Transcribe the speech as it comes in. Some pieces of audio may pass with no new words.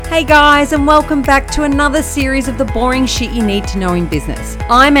Hey guys, and welcome back to another series of the boring shit you need to know in business.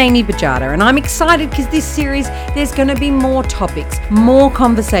 I'm Amy Bajada, and I'm excited because this series, there's going to be more topics, more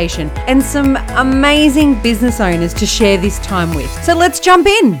conversation, and some amazing business owners to share this time with. So let's jump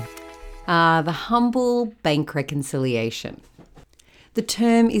in. The humble bank reconciliation. The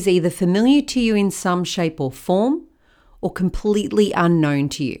term is either familiar to you in some shape or form, or completely unknown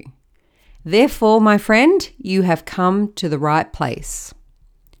to you. Therefore, my friend, you have come to the right place.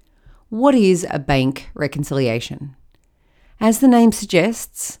 What is a bank reconciliation? As the name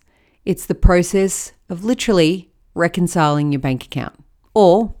suggests, it's the process of literally reconciling your bank account,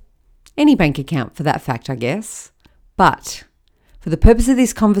 or any bank account for that fact, I guess. But for the purpose of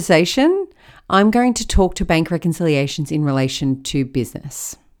this conversation, I'm going to talk to bank reconciliations in relation to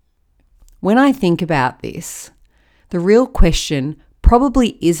business. When I think about this, the real question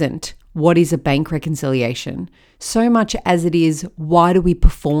probably isn't what is a bank reconciliation, so much as it is why do we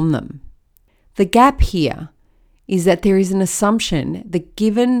perform them? The gap here is that there is an assumption that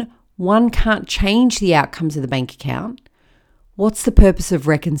given one can't change the outcomes of the bank account, what's the purpose of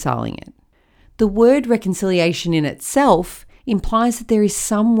reconciling it? The word reconciliation in itself implies that there is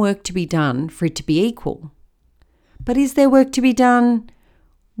some work to be done for it to be equal. But is there work to be done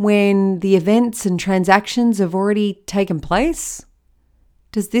when the events and transactions have already taken place?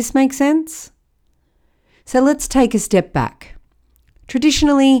 Does this make sense? So let's take a step back.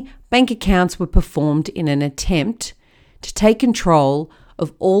 Traditionally, bank accounts were performed in an attempt to take control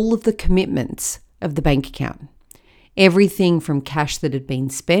of all of the commitments of the bank account. Everything from cash that had been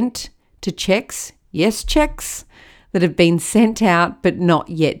spent to checks, yes, checks that have been sent out but not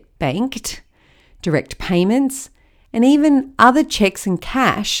yet banked, direct payments, and even other checks and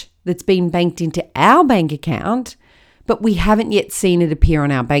cash that's been banked into our bank account, but we haven't yet seen it appear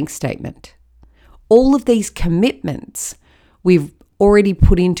on our bank statement. All of these commitments we've already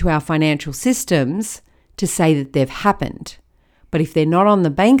put into our financial systems to say that they've happened. But if they're not on the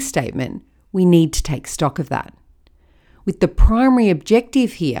bank statement, we need to take stock of that. With the primary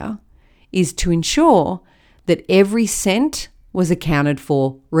objective here is to ensure that every cent was accounted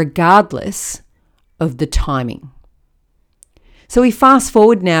for regardless of the timing. So we fast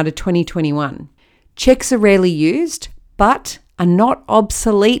forward now to 2021. Checks are rarely used, but are not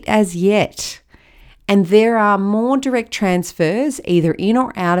obsolete as yet. And there are more direct transfers either in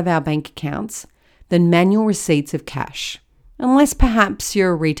or out of our bank accounts than manual receipts of cash, unless perhaps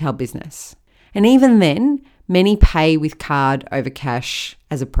you're a retail business. And even then, many pay with card over cash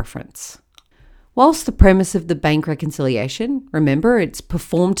as a preference. Whilst the premise of the bank reconciliation, remember it's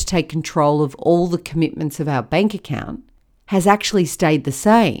performed to take control of all the commitments of our bank account, has actually stayed the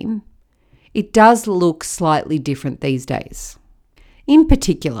same, it does look slightly different these days. In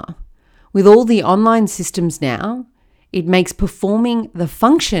particular, with all the online systems now, it makes performing the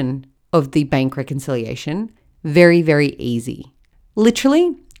function of the bank reconciliation very, very easy.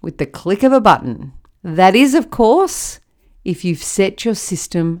 Literally, with the click of a button. That is, of course, if you've set your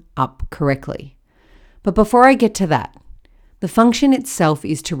system up correctly. But before I get to that, the function itself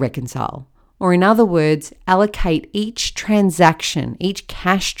is to reconcile, or in other words, allocate each transaction, each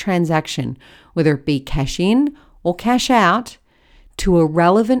cash transaction, whether it be cash in or cash out, to a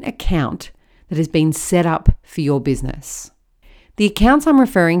relevant account that has been set up for your business. The accounts I'm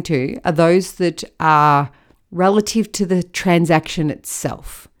referring to are those that are relative to the transaction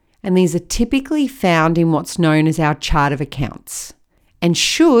itself, and these are typically found in what's known as our chart of accounts, and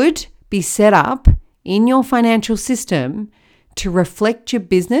should be set up in your financial system to reflect your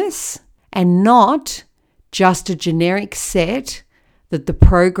business and not just a generic set that the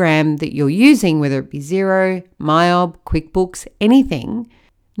program that you're using, whether it be Xero, MYOB, QuickBooks, anything,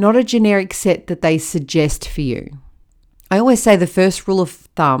 not a generic set that they suggest for you. I always say the first rule of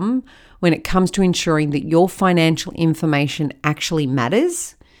thumb when it comes to ensuring that your financial information actually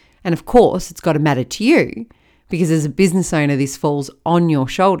matters, and of course it's got to matter to you because as a business owner this falls on your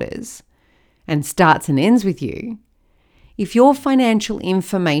shoulders and starts and ends with you. If your financial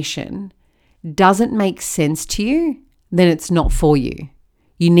information doesn't make sense to you, then it's not for you.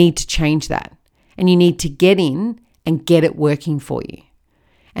 You need to change that, and you need to get in and get it working for you.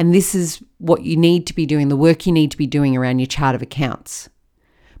 And this is what you need to be doing, the work you need to be doing around your chart of accounts.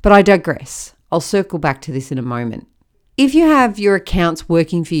 But I digress. I'll circle back to this in a moment. If you have your accounts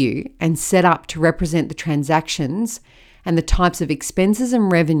working for you and set up to represent the transactions and the types of expenses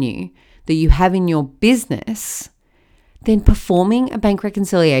and revenue that you have in your business, then performing a bank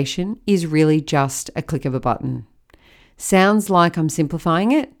reconciliation is really just a click of a button. Sounds like I'm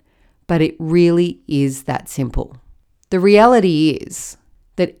simplifying it, but it really is that simple. The reality is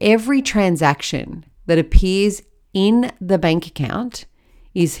that every transaction that appears in the bank account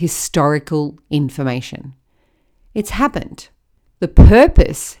is historical information. It's happened. The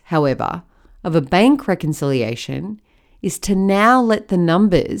purpose, however, of a bank reconciliation is to now let the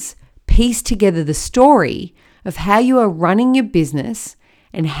numbers piece together the story of how you are running your business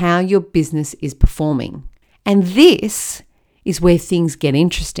and how your business is performing. And this is where things get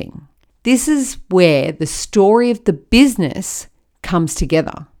interesting. This is where the story of the business comes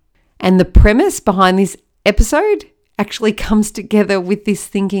together. And the premise behind this episode actually comes together with this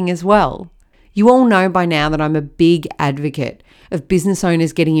thinking as well. You all know by now that I'm a big advocate of business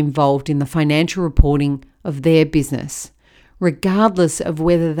owners getting involved in the financial reporting of their business, regardless of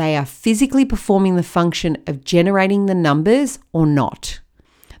whether they are physically performing the function of generating the numbers or not.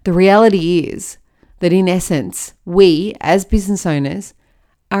 The reality is that in essence, we as business owners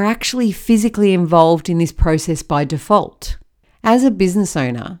are actually physically involved in this process by default. As a business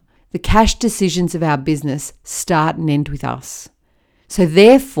owner, the cash decisions of our business start and end with us. So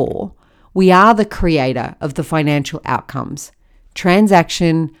therefore, we are the creator of the financial outcomes,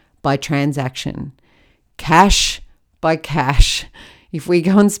 transaction by transaction, cash by cash. If we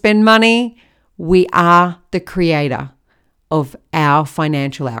go and spend money, we are the creator of our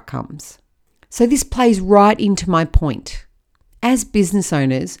financial outcomes. So this plays right into my point. As business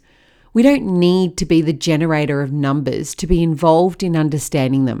owners, we don't need to be the generator of numbers to be involved in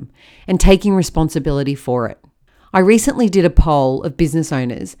understanding them and taking responsibility for it. I recently did a poll of business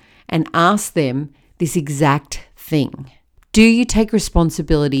owners and asked them this exact thing. Do you take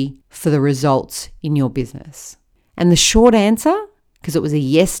responsibility for the results in your business? And the short answer, because it was a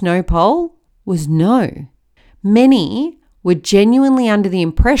yes/no poll, was no. Many were genuinely under the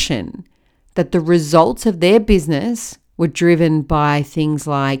impression that the results of their business were driven by things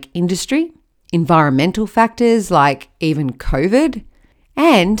like industry, environmental factors like even COVID,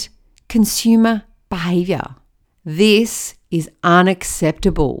 and consumer behavior. This is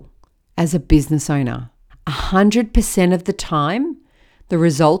unacceptable as a business owner. 100% of the time, the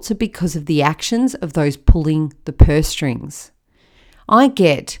results are because of the actions of those pulling the purse strings. I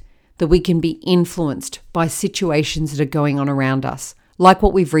get that we can be influenced by situations that are going on around us, like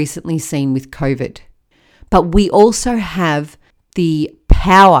what we've recently seen with COVID. But we also have the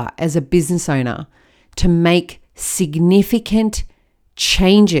power as a business owner to make significant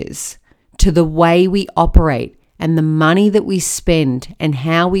changes to the way we operate and the money that we spend and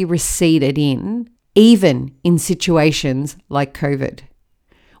how we receive it in, even in situations like COVID.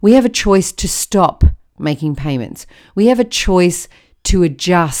 We have a choice to stop making payments. We have a choice to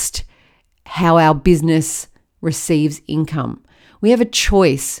adjust how our business receives income. We have a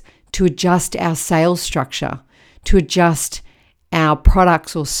choice to adjust our sales structure, to adjust our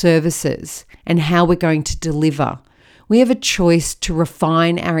products or services and how we're going to deliver. We have a choice to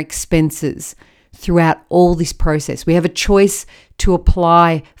refine our expenses throughout all this process. We have a choice to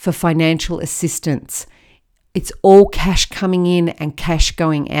apply for financial assistance. It's all cash coming in and cash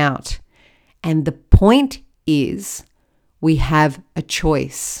going out. And the point is, we have a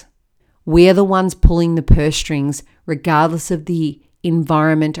choice. We are the ones pulling the purse strings, regardless of the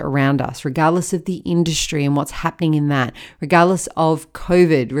environment around us, regardless of the industry and what's happening in that, regardless of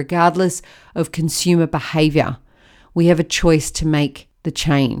COVID, regardless of consumer behavior. We have a choice to make the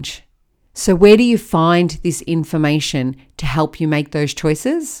change. So where do you find this information to help you make those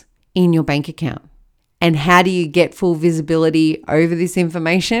choices? In your bank account. And how do you get full visibility over this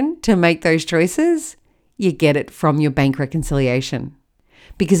information to make those choices? You get it from your bank reconciliation.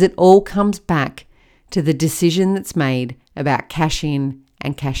 Because it all comes back to the decision that's made about cash in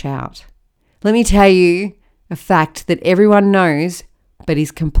and cash out. Let me tell you a fact that everyone knows but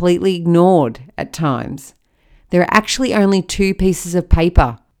is completely ignored at times. There are actually only two pieces of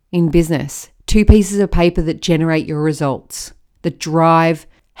paper in business, two pieces of paper that generate your results, that drive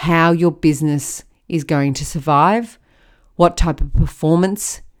how your business is going to survive, what type of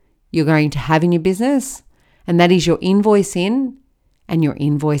performance you're going to have in your business, and that is your invoice in and your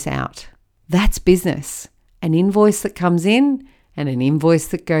invoice out. That's business. An invoice that comes in and an invoice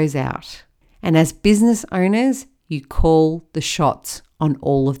that goes out. And as business owners, you call the shots on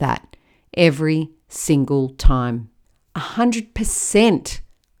all of that every single time. 100%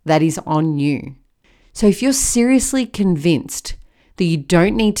 that is on you. So if you're seriously convinced that you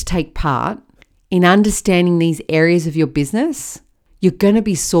don't need to take part in understanding these areas of your business, you're going to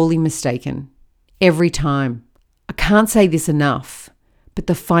be sorely mistaken every time. I can't say this enough, but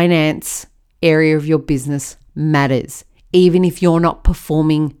the finance area of your business matters, even if you're not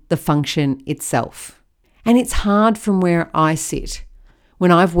performing the function itself. And it's hard from where I sit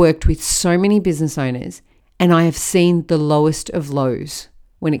when I've worked with so many business owners and I have seen the lowest of lows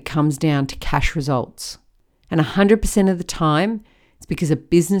when it comes down to cash results. And 100% of the time, it's because a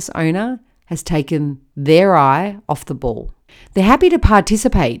business owner has taken their eye off the ball. They're happy to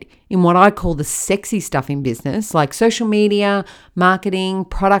participate in what I call the sexy stuff in business, like social media, marketing,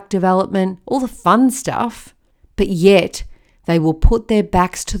 product development, all the fun stuff, but yet they will put their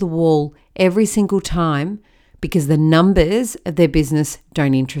backs to the wall every single time because the numbers of their business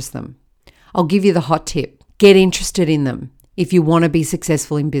don't interest them. I'll give you the hot tip. Get interested in them if you want to be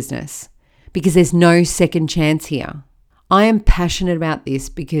successful in business, because there's no second chance here. I am passionate about this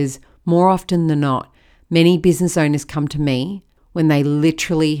because more often than not, many business owners come to me when they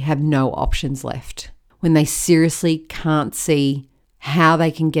literally have no options left, when they seriously can't see how they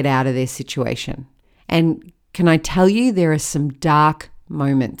can get out of their situation. And can I tell you, there are some dark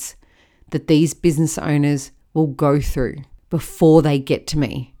moments that these business owners will go through before they get to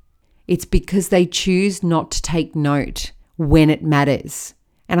me. It's because they choose not to take note when it matters.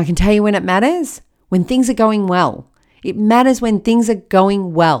 And I can tell you when it matters, when things are going well. It matters when things are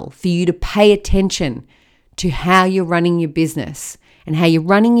going well for you to pay attention to how you're running your business. And how you're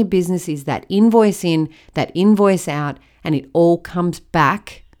running your business is that invoice in, that invoice out, and it all comes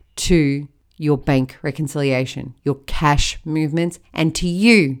back to your bank reconciliation, your cash movements, and to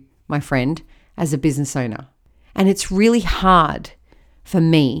you, my friend, as a business owner. And it's really hard for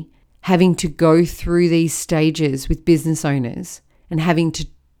me having to go through these stages with business owners and having to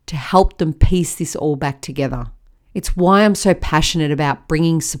help them piece this all back together. It's why I'm so passionate about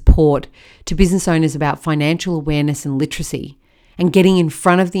bringing support to business owners about financial awareness and literacy and getting in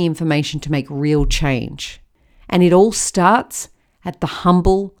front of the information to make real change. And it all starts at the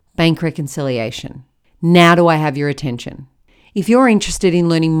humble bank reconciliation. Now do I have your attention? If you're interested in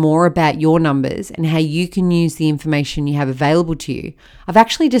learning more about your numbers and how you can use the information you have available to you, I've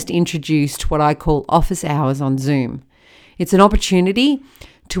actually just introduced what I call office hours on Zoom. It's an opportunity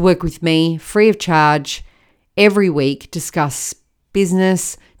to work with me free of charge every week, discuss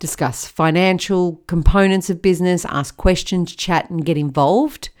business, discuss financial components of business, ask questions, chat, and get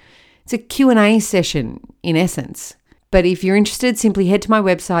involved. It's a Q&A session in essence. But if you're interested, simply head to my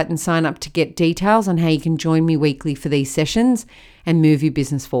website and sign up to get details on how you can join me weekly for these sessions and move your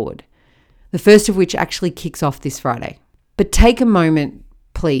business forward. The first of which actually kicks off this Friday. But take a moment,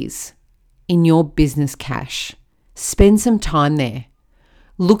 please, in your business cash. Spend some time there.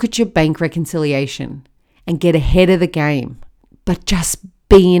 Look at your bank reconciliation and get ahead of the game. But just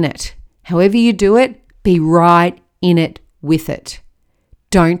be in it. However you do it, be right in it with it.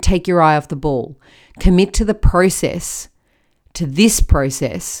 Don't take your eye off the ball. Commit to the process, to this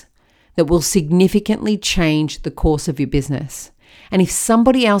process that will significantly change the course of your business. And if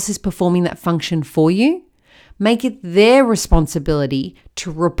somebody else is performing that function for you, make it their responsibility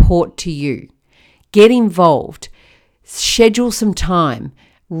to report to you. Get involved. Schedule some time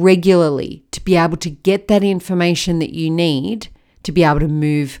regularly to be able to get that information that you need to be able to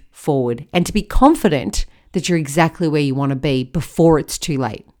move forward and to be confident that you're exactly where you want to be before it's too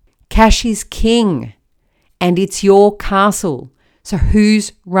late. Cash is king and it's your castle. So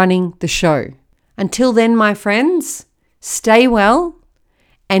who's running the show? Until then, my friends, stay well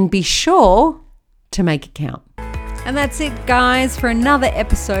and be sure to make it count. And that's it, guys, for another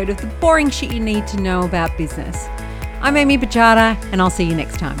episode of the boring shit you need to know about business. I'm Amy Bajada, and I'll see you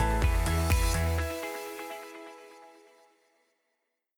next time.